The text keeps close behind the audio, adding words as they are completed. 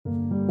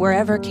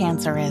Wherever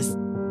cancer is,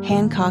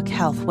 Hancock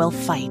Health will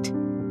fight.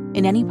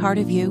 In any part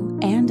of you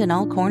and in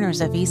all corners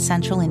of East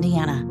Central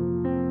Indiana.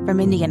 From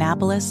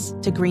Indianapolis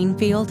to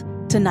Greenfield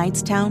to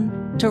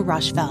Knightstown to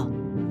Rushville.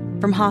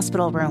 From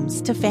hospital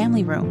rooms to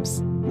family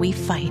rooms, we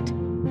fight.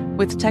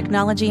 With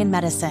technology and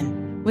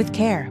medicine, with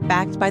care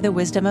backed by the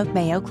wisdom of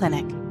Mayo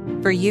Clinic.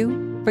 For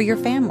you, for your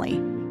family,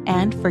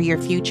 and for your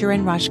future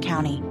in Rush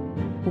County.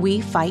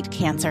 We fight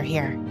cancer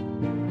here.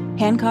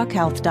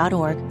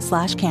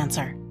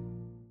 HancockHealth.org/cancer.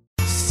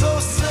 So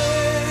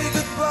say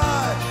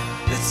goodbye,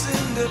 it's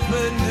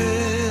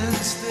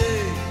Independence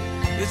Day,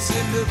 it's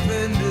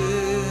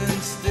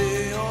Independence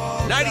Day.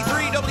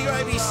 93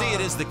 WIBC, it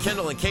is the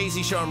Kendall and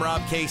Casey show. I'm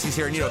Rob, Casey's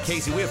here. And you know,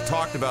 Casey, we have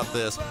talked about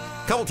this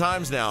a couple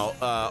times now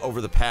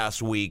over the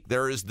past week.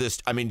 There is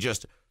this,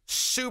 just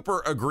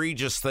super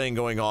egregious thing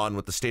going on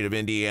with the state of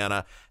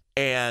Indiana.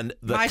 And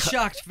my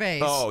shocked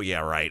face. Oh, yeah,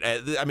 right.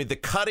 The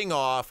cutting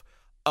off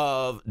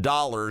of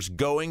dollars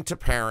going to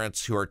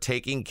parents who are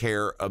taking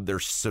care of their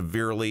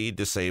severely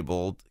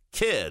disabled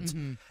kids.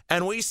 Mm-hmm.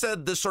 And we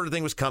said this sort of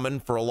thing was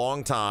coming for a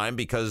long time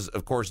because,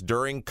 of course,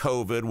 during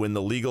COVID, when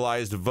the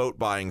legalized vote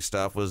buying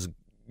stuff was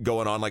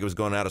going on like it was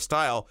going out of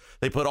style,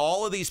 they put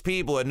all of these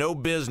people who had no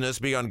business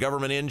being on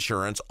government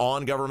insurance.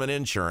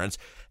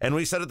 And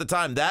we said at the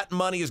time that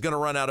money is going to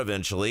run out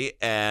eventually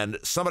and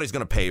somebody's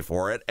going to pay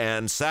for it.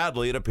 And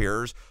sadly, it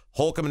appears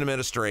Holcomb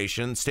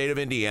administration, state of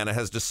Indiana,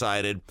 has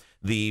decided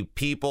the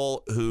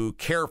people who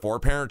care for,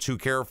 parents who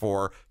care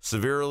for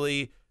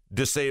severely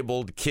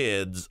disabled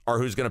kids are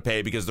who's going to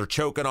pay because they're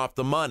choking off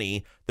the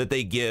money that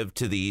they give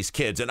to these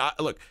kids. And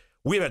look,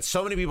 we've had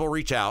so many people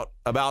reach out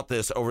about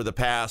this over the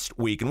past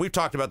week, and we've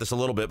talked about this a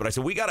little bit, but I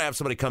said, we got to have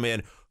somebody come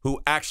in who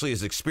actually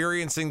is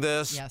experiencing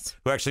this, yes,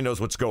 who actually knows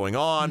what's going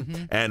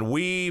on, and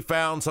we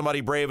found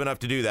somebody brave enough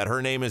to do that.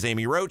 Her name is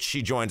Aimee Roche.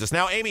 She joins us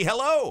now. Aimee,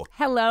 hello.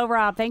 Hello,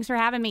 Rob. Thanks for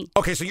having me.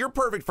 Okay, so you're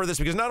perfect for this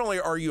because not only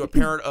are you a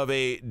parent of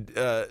a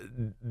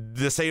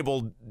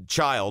disabled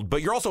child,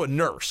 but you're also a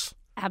nurse.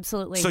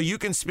 Absolutely. So you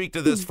can speak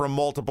to this from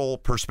multiple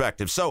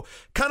perspectives. So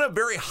kind of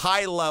very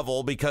high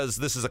level, because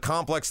this is a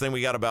complex thing.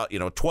 We got about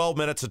 12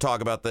 minutes to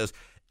talk about this.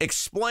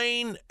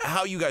 Explain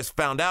how you guys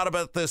found out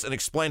about this and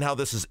explain how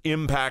this is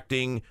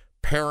impacting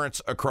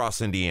parents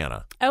across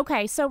Indiana.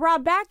 Okay. So,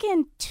 Rob, back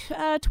in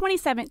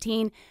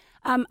 2017,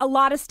 a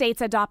lot of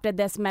states adopted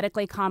this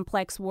medically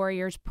complex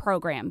warriors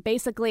program.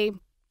 Basically,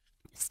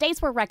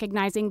 states were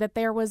recognizing that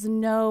there was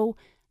no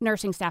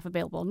nursing staff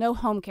available, no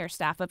home care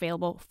staff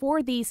available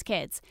for these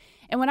kids.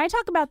 And when I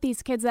talk about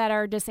these kids that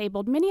are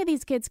disabled, many of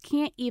these kids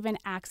can't even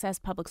access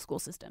public school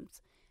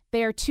systems.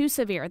 They are too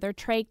severe. They're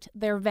trached,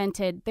 they're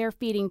vented, they're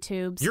feeding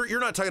tubes.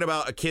 You're not talking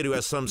about a kid who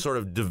has some sort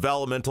of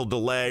developmental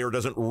delay or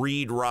doesn't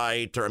read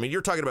right. Or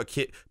you're talking about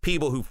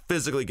people who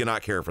physically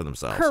cannot care for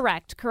themselves.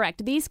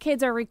 Correct. These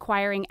kids are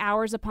requiring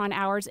hours upon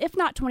hours, if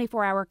not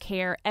 24-hour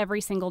care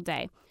every single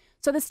day.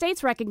 So the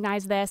states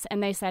recognized this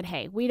and they said,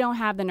 hey, we don't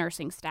have the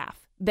nursing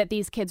staff that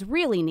these kids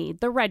really need,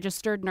 the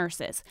registered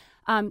nurses.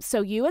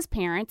 So you as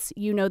parents,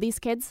 you know these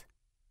kids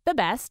the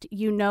best.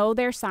 You know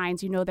their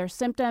signs, you know their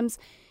symptoms,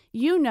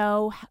 you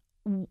know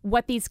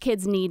what these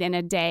kids need in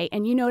a day,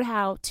 and you know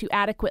how to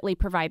adequately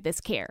provide this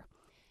care.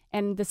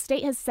 And the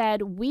state has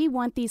said, we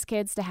want these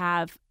kids to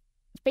have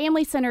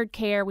family-centered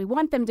care. We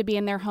want them to be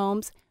in their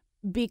homes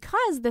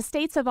because the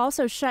states have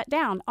also shut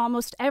down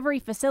almost every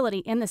facility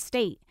in the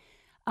state.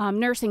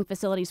 Nursing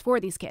facilities for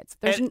these kids.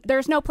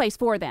 There's no place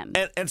for them.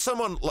 And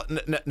someone,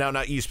 now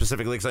not you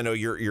specifically, because I know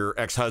your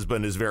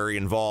ex-husband is very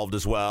involved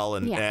as well,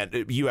 and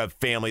you have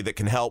family that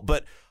can help,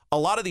 but a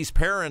lot of these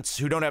parents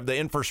who don't have the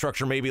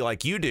infrastructure maybe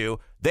like you do,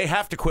 they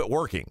have to quit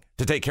working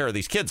to take care of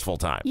these kids full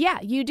time. Yeah,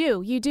 you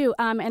do.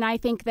 And I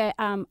think that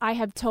I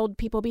have told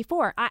people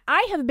before,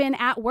 I have been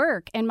at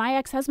work and my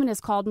ex-husband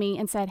has called me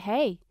and said,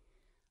 hey,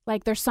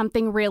 like there's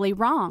something really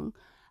wrong.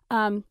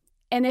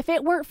 And if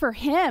it weren't for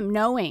him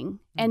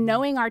knowing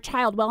our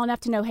child well enough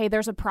to know, hey,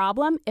 there's a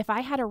problem, if I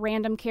had a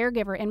random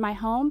caregiver in my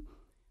home,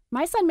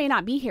 my son may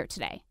not be here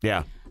today.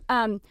 Yeah.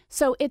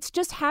 So it's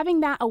just having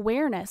that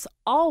awareness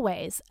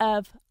always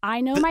of,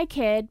 I know my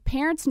kid,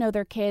 parents know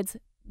their kids,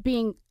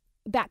 being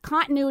that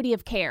continuity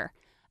of care,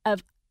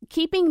 of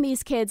keeping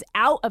these kids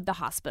out of the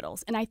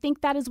hospitals. And I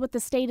think that is what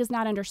the state is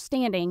not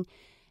understanding,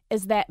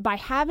 is that by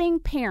having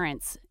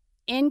parents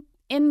in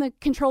the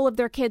control of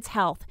their kids'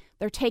 health,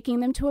 they're taking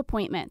them to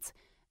appointments.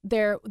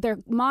 They're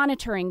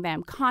monitoring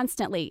them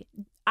constantly.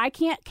 I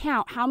can't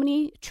count how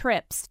many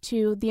trips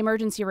to the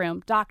emergency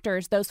room,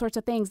 doctors, those sorts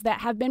of things that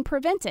have been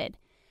prevented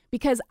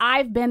because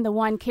I've been the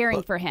one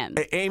caring for him.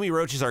 Aimee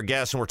Roche is our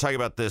guest, and we're talking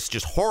about this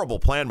just horrible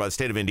plan by the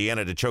state of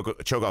Indiana to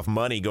choke off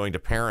money going to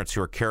parents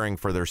who are caring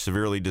for their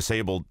severely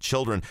disabled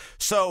children.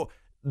 So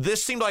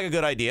this seemed like a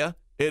good idea.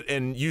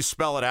 And you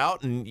spell it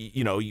out, and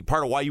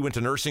part of why you went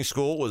to nursing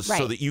school was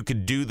so that you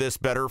could do this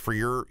better for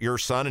your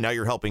son, and now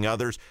you're helping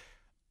others.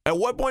 At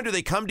what point do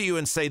they come to you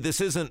and say, this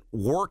isn't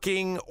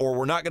working, or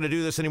we're not going to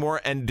do this anymore?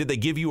 And did they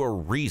give you a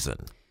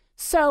reason?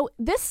 So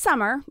this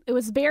summer, it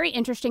was very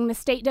interesting. The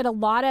state did a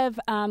lot of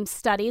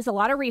studies, a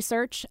lot of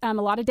research, a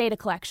lot of data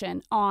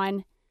collection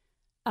on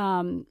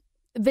the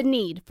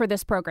need for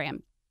this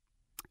program.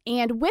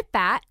 And with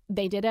that,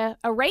 they did a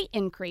rate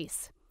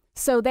increase.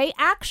 So they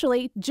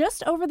actually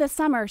just over the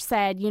summer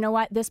said, you know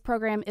what, this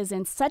program is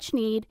in such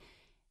need.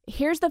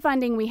 Here's the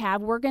funding we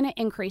have. We're going to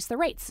increase the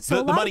rates.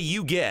 So the money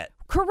you get.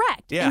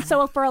 Correct. Yeah. And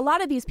so for a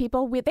lot of these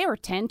people, they were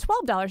 $10,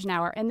 $12 an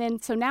hour. And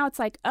then so now it's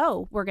like,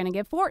 oh, we're going to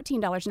give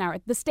 $14 an hour.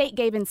 The state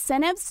gave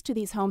incentives to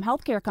these home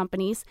health care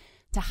companies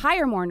to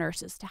hire more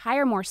nurses, to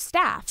hire more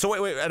staff.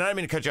 So wait, and I don't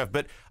mean to cut you off,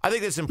 but I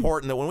think it's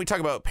important that when we talk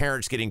about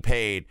parents getting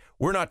paid,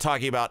 we're not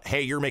talking about,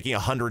 hey, you're making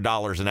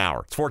 $100 an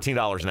hour. It's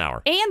 $14 an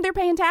hour. And they're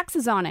paying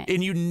taxes on it.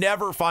 And you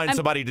never find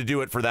somebody to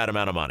do it for that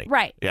amount of money.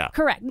 Right. Yeah.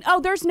 Correct. Oh,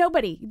 there's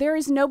nobody. There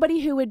is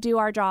nobody who would do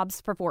our jobs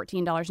for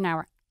 $14 an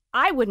hour.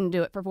 I wouldn't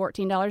do it for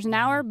 $14 an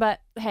hour, but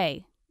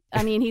hey,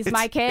 I mean, he's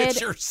my kid. It's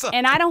your son.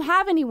 And I don't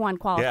have anyone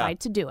qualified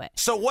to do it.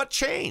 So what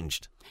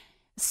changed?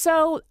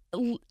 So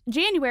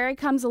January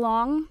comes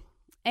along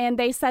and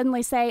they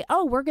suddenly say,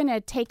 oh, we're going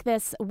to take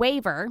this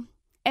waiver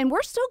and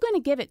we're still going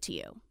to give it to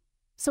you.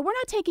 So we're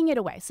not taking it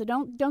away. So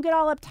don't get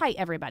all uptight,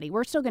 everybody.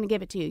 We're still going to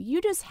give it to you.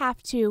 You just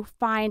have to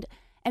find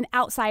an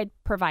outside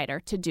provider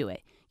to do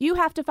it. You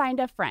have to find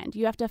a friend.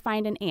 You have to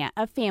find an aunt,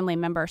 a family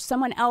member,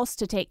 someone else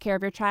to take care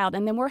of your child,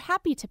 and then we're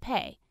happy to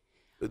pay.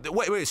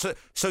 Wait.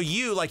 So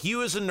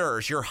you as a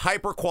nurse, you're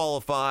hyper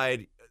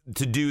qualified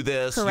to do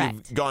this. Correct.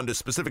 You've gone to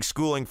specific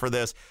schooling for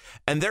this,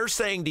 and they're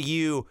saying to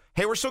you,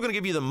 "Hey, we're still going to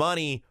give you the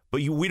money,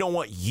 but we don't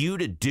want you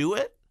to do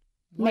it."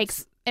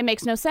 It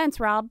makes no sense,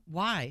 Rob.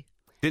 Why?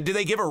 Did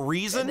they give a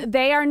reason?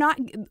 They are not.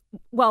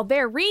 Well,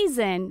 their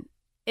reason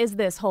is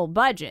this whole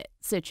budget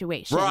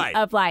situation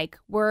of like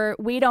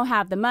we don't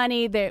have the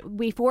money, that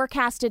we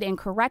forecasted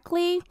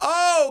incorrectly.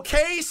 Oh,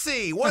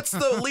 Casey, what's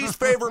the least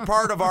favorite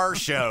part of our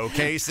show,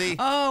 Casey?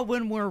 Oh,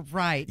 when we're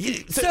right.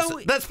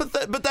 So that's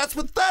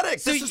pathetic.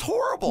 So this is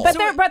horrible.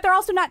 But they're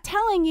also not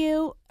telling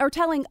you or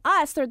telling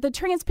us, or the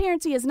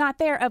transparency is not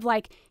there of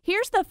like,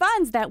 here's the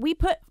funds that we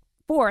put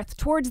forth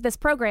towards this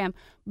program,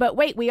 but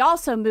wait, we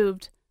also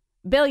moved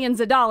billions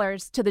of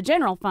dollars to the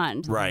general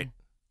fund. Right.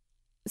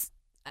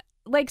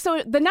 Like,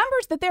 so the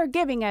numbers that they're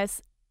giving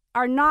us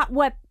are not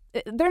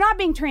they're not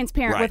being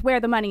transparent with where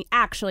the money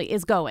actually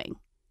is going.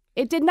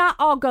 It did not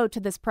all go to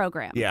this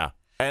program. Yeah.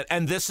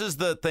 And this is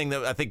the thing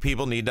that I think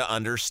people need to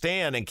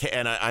understand.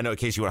 And I know,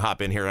 Casey, you want to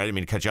hop in here. I didn't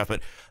mean to cut you off,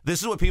 but this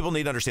is what people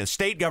need to understand.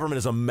 State government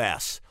is a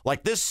mess.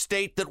 Like this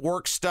State That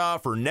Works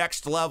stuff or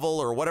Next Level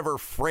or whatever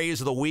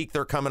phrase of the week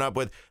they're coming up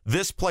with,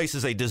 this place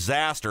is a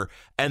disaster.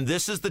 And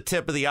this is the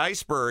tip of the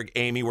iceberg,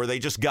 Aimee, where they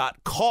just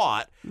got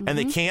caught and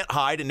they can't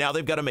hide. And now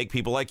they've got to make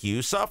people like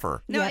you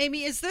suffer. Now,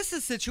 Aimee, is this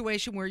a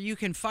situation where you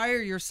can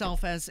fire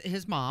yourself as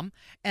his mom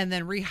and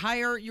then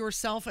rehire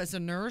yourself as a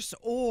nurse,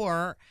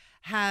 or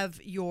have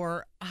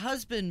your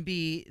husband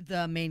be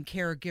the main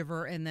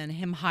caregiver and then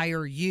him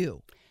hire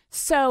you?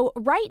 So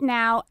right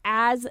now,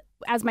 as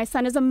my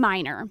son is a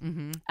minor,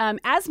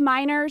 as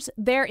minors,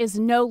 there is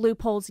no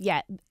loopholes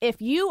yet.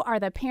 If you are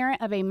the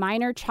parent of a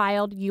minor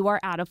child, you are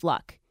out of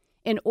luck.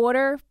 In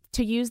order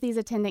to use these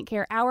attendant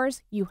care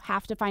hours, you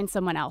have to find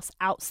someone else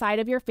outside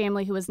of your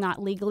family who is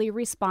not legally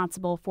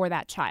responsible for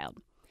that child.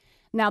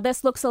 Now,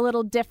 this looks a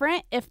little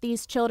different if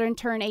these children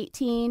turn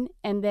 18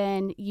 and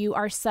then you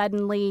are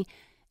suddenly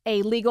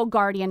a legal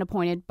guardian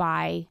appointed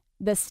by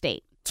the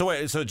state.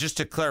 So just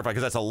to clarify,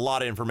 because that's a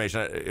lot of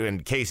information,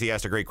 and Casey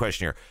asked a great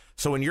question here.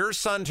 So when your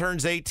son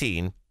turns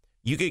 18,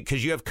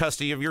 because you have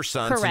custody of your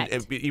son,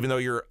 correct, even though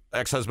your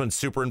ex-husband's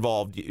super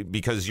involved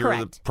because you're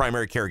correct, the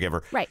primary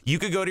caregiver, right, you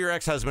could go to your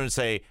ex-husband and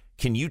say,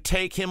 can you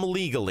take him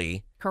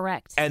legally?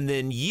 Correct. And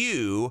then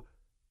he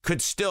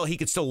could still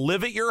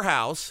live at your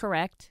house.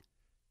 Correct.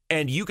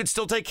 And you could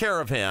still take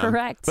care of him.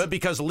 Correct. But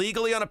because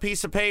legally on a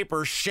piece of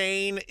paper,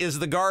 Shane is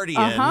the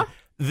guardian,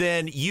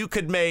 then you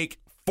could make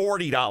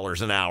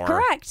 $40 an hour.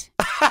 Correct.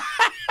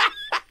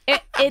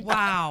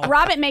 Wow.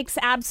 Rob, it makes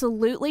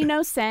absolutely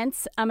no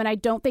sense. And I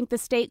don't think the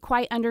state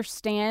quite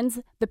understands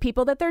the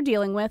people that they're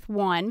dealing with.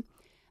 One,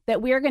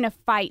 that we are going to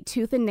fight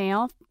tooth and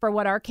nail for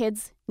what our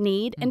kids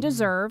need and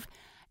deserve.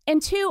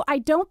 And two, I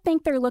don't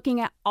think they're looking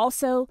at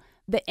also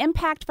the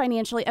impact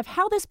financially of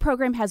how this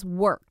program has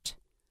worked.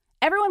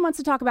 Everyone wants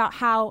to talk about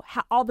how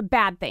all the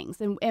bad things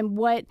and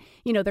what,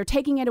 they're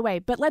taking it away.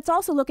 But let's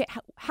also look at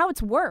how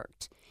it's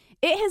worked.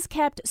 It has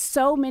kept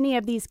so many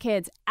of these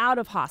kids out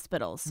of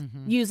hospitals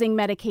using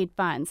Medicaid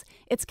funds.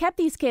 It's kept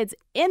these kids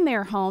in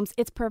their homes.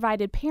 It's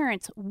provided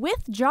parents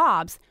with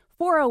jobs,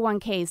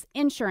 401ks,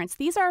 insurance.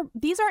 These are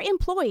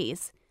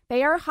employees.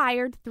 They are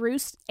hired through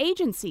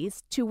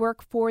agencies to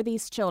work for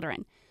these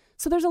children.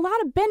 So there's a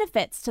lot of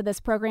benefits to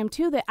this program,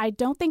 too, that I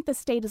don't think the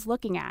state is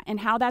looking at and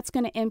how that's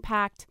going to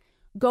impact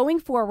going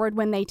forward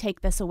when they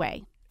take this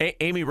away.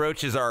 Aimee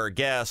Roche is our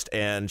guest,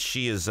 and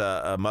she is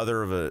a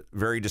mother of a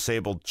very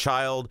disabled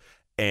child,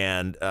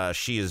 and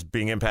she is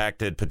being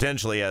impacted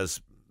potentially,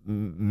 as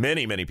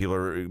many people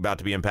are about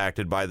to be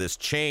impacted by this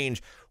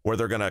change, where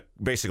they're going to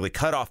basically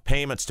cut off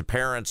payments to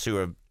parents who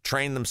have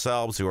trained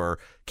themselves, who are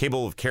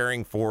capable of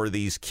caring for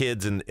these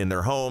kids in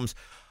their homes.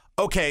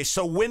 Okay,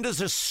 so when does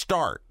this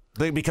start?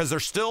 Because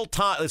there's still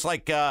time. It's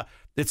like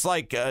It's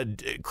like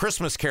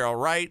Christmas Carol,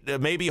 right?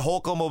 Maybe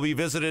Holcomb will be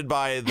visited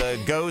by the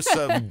ghosts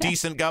of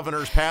decent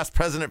governors, past,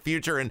 present,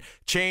 future, and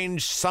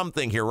change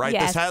something here, right?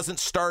 Yes. This hasn't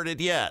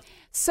started yet.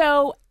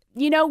 So,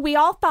 we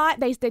all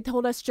thought they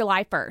told us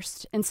July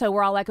 1st. And so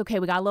we're all like, okay,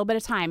 we got a little bit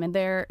of time. And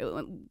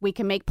we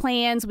can make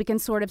plans. We can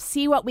sort of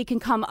see what we can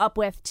come up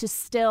with to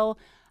still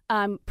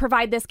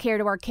provide this care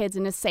to our kids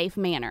in a safe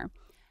manner.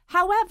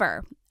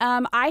 However,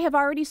 I have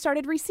already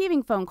started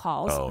receiving phone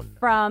calls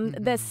from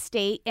the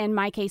state and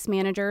my case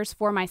managers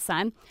for my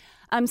son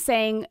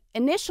saying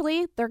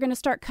initially they're going to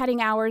start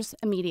cutting hours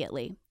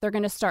immediately. They're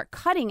going to start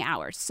cutting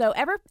hours. So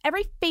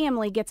every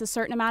family gets a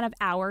certain amount of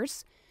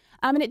hours.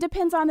 And it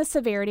depends on the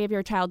severity of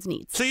your child's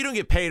needs. So you don't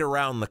get paid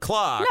around the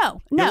clock.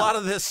 No. A lot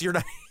of this you're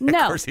not, of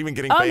course, even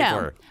getting paid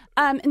for.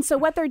 And so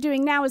what they're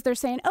doing now is they're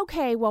saying,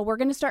 okay, well, we're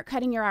going to start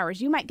cutting your hours.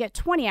 You might get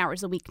 20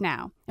 hours a week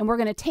now, and we're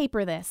going to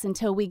taper this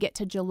until we get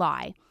to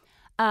July.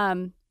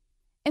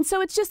 And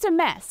so it's just a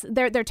mess.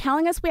 They're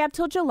telling us we have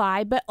till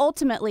July, but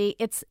ultimately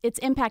it's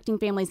impacting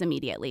families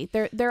immediately.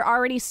 They're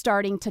already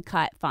starting to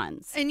cut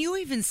funds. And you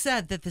even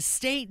said that the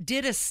state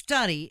did a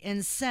study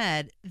and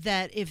said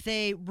that if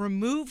they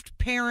removed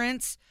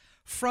parents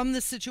from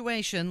the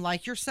situation,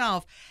 like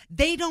yourself,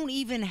 they don't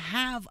even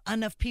have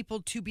enough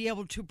people to be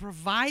able to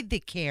provide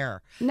the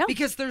care. No.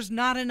 Because there's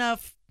not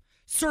enough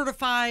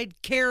certified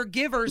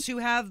caregivers who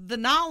have the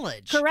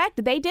knowledge.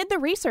 Correct. They did the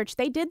research.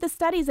 They did the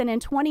studies. And in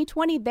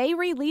 2020, they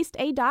released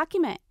a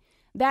document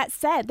that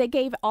said they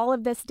gave all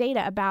of this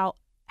data about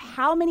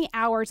how many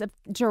hours of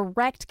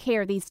direct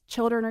care these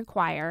children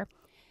require.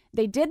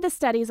 They did the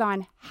studies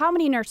on how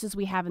many nurses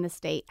we have in the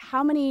state,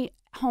 how many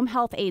home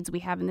health aides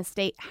we have in the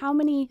state, how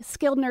many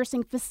skilled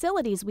nursing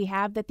facilities we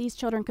have that these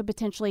children could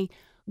potentially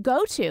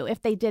go to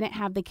if they didn't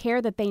have the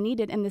care that they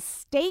needed. And the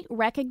state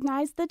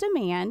recognized the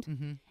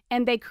demand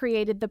and they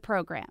created the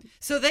program.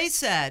 So they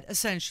said,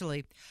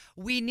 essentially,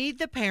 we need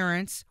the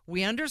parents.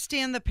 We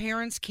understand the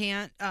parents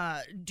can't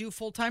do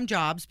full-time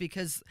jobs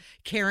because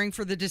caring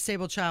for the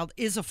disabled child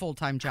is a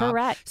full-time job.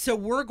 Correct. So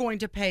we're going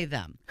to pay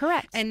them.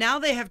 Correct. And now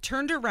they have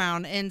turned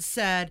around and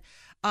said,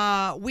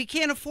 we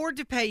can't afford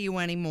to pay you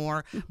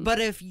anymore, but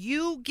if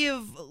you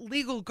give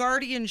legal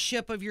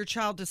guardianship of your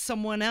child to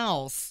someone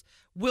else,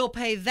 we'll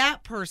pay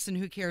that person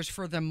who cares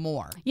for them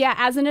more. Yeah,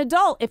 as an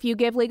adult, if you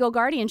give legal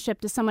guardianship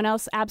to someone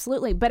else,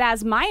 absolutely. But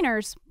as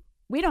minors,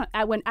 we don't.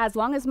 As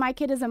long as my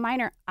kid is a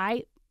minor,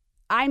 I'm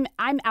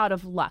out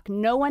of luck.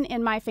 No one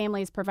in my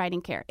family is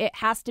providing care. It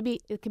has to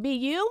be. It could be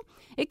you.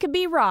 It could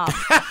be Rob.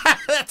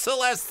 That's the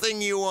last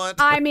thing you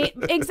want. I mean,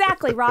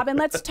 exactly, Rob. And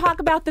let's talk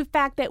about the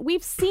fact that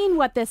we've seen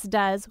what this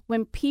does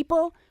when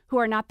people who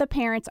are not the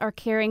parents are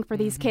caring for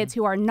these kids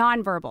who are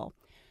nonverbal,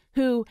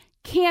 who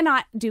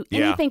cannot do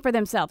anything for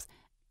themselves.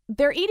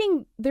 They're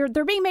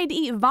being made to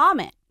eat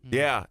vomit.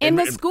 Yeah, in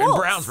the schools.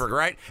 In Brownsburg,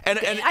 right? And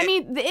I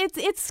mean,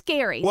 it's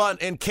scary. Well,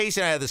 and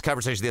Casey and I had this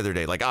conversation the other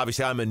day. Like,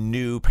 obviously, I'm a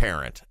new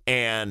parent,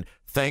 and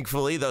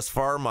thankfully, thus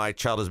far, my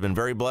child has been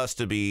very blessed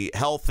to be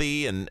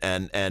healthy,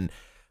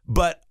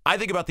 but I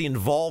think about the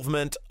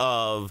involvement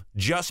of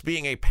just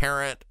being a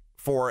parent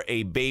for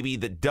a baby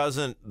that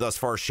doesn't thus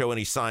far show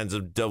any signs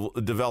of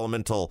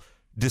developmental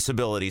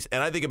disabilities,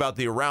 and I think about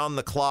the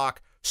around-the-clock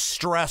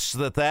stress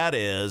that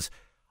is.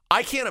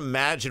 I can't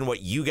imagine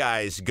what you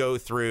guys go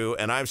through,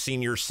 and I've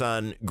seen your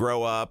son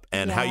grow up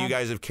and how you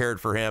guys have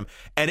cared for him,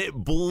 and it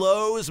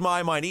blows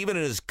my mind, even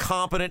as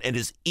competent and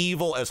as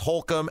evil as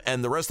Holcomb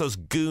and the rest of those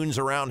goons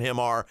around him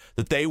are,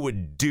 that they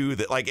would do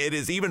that. Like, it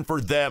is, even for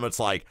them, it's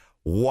like,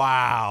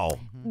 wow.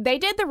 They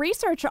did the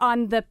research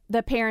on the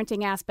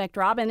parenting aspect,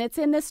 Rob, and it's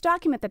in this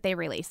document that they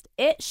released.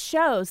 It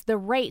shows the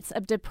rates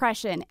of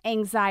depression,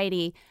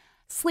 anxiety,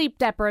 sleep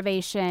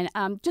deprivation,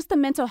 just the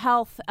mental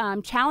health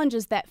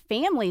challenges that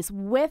families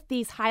with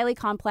these highly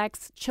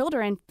complex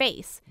children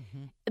face.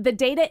 The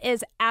data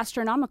is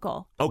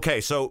astronomical.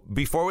 Okay, so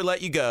before we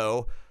let you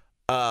go,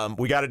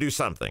 we got to do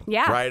something,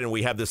 right? And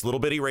we have this little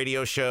bitty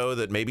radio show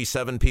that maybe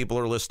 7 people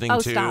are listening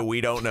to. Stop. We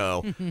don't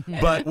know.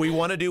 But we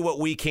want to do what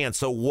we can.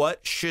 So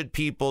what should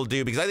people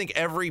do? Because I think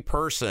every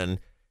person,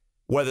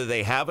 whether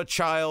they have a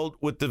child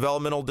with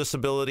developmental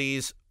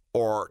disabilities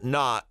or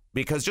not,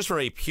 because just from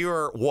a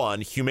pure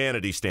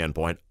humanity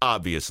standpoint,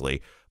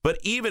 obviously, but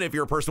even if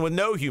you're a person with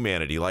no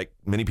humanity, like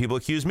many people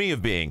accuse me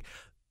of being,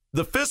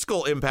 the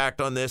fiscal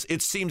impact on this,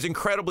 it seems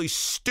incredibly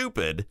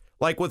stupid,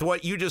 like with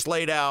what you just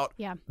laid out,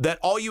 that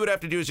all you would have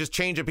to do is just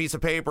change a piece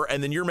of paper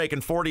and then you're making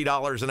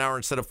 $40 an hour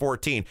instead of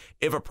 $14.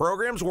 If a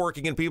program's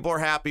working and people are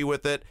happy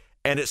with it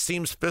and it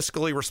seems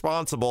fiscally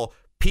responsible,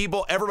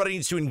 everybody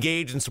needs to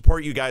engage and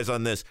support you guys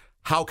on this.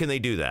 How can they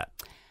do that?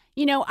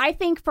 You know, I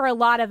think for a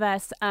lot of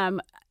us,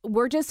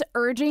 we're just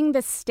urging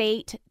the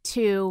state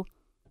to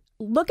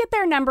look at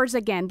their numbers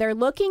again. They're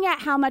looking at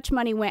how much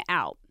money went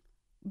out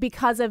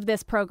because of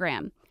this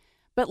program.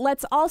 But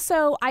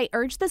I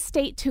urge the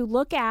state to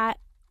look at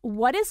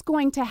what is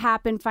going to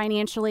happen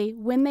financially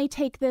when they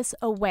take this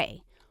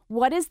away.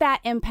 What is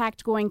that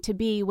impact going to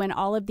be when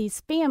all of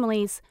these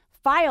families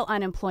file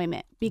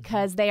unemployment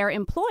because they are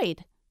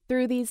employed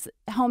through these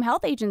home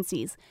health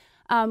agencies?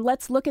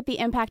 Let's look at the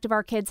impact of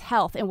our kids'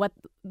 health and what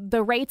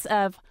the rates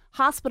of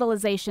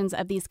hospitalizations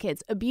of these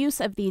kids, abuse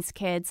of these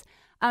kids.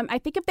 I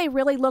think if they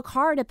really look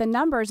hard at the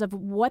numbers of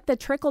what the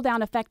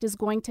trickle-down effect is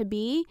going to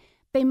be,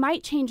 they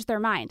might change their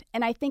mind.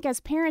 And I think as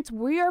parents,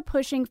 we are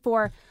pushing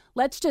for,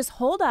 let's just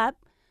hold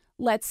up.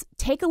 Let's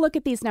take a look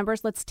at these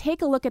numbers. Let's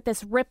take a look at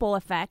this ripple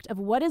effect of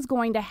what is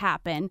going to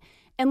happen.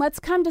 And let's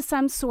come to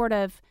some sort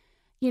of,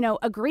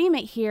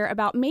 agreement here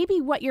about maybe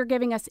what you're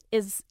giving us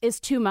is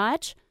too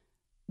much,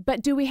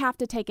 but do we have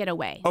to take it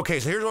away?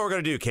 Okay, so here's what we're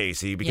going to do,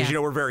 Casey, because,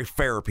 we're very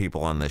fair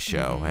people on this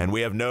show, and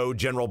we have no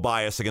general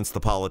bias against the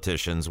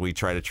politicians. We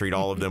try to treat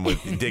all of them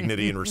with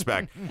dignity and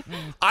respect.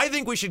 I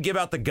think we should give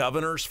out the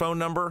governor's phone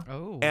number,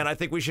 and I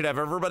think we should have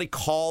everybody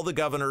call the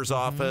governor's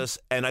office,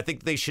 and I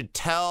think they should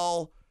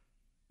tell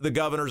the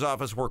governor's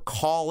office we're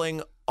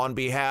calling on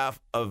behalf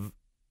of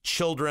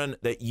children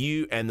that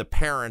you and the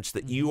parents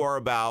that you are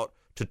about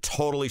to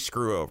totally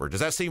screw over.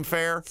 Does that seem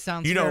fair?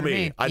 Sounds You know fair to me.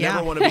 me. I Yeah.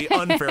 never want to be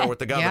unfair with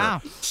the governor. Yeah.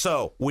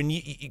 So when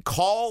you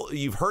call,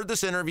 you've heard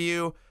this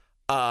interview,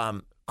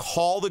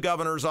 call the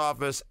governor's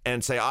office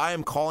and say, I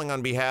am calling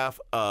on behalf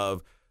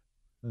of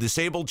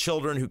disabled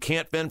children who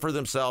can't fend for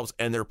themselves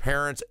and their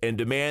parents, and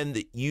demand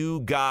that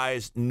you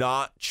guys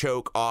not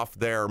choke off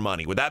their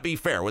money. Would that be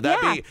fair? Would that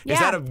be, is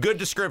that a good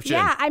description?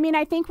 Yeah, I mean,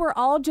 I think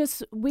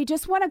we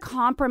just want a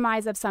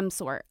compromise of some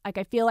sort. Like,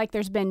 I feel like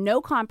there's been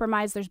no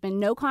compromise, there's been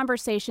no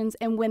conversations,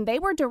 and when they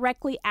were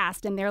directly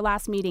asked in their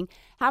last meeting,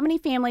 how many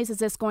families is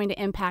this going to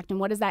impact, and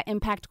what is that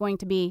impact going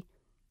to be?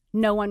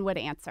 No one would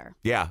answer.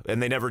 Yeah,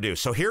 and they never do.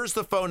 So here's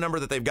the phone number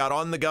that they've got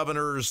on the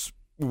governor's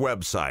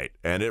website,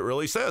 and it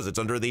really says it's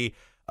under the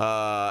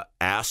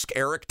Ask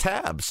Eric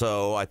tab.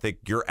 So I think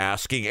you're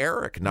asking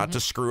Eric not to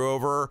screw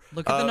over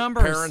Look at the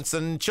numbers. Parents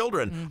and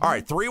children. All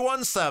right,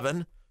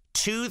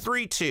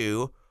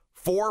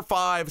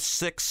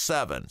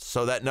 317-232-4567.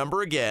 So that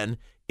number again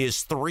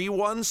is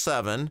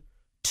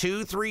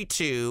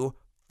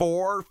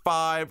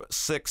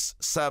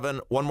 317-232-4567.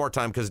 One more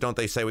time, because don't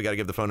they say we got to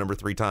give the phone number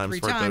three times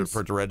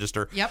for it to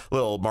register? Yep.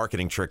 Little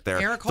marketing trick there.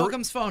 Eric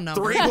Holcomb's phone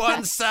number.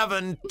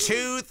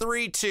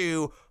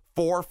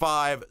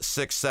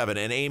 317-232-4567.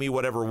 And Aimee,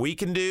 whatever we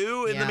can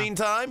do in the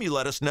meantime, you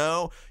let us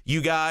know.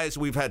 You guys,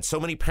 we've had so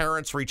many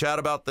parents reach out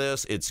about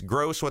this. It's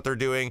gross what they're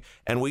doing,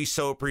 and we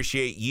so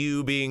appreciate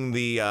you being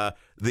the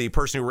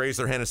person who raised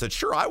their hand and said,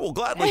 sure, I will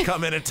gladly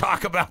come in and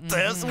talk about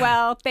this.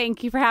 Well,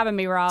 thank you for having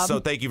me, Rob.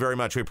 So thank you very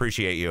much. We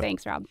appreciate you.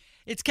 Thanks, Rob.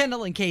 It's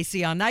Kendall and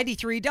Casey on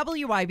 93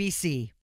 WIBC.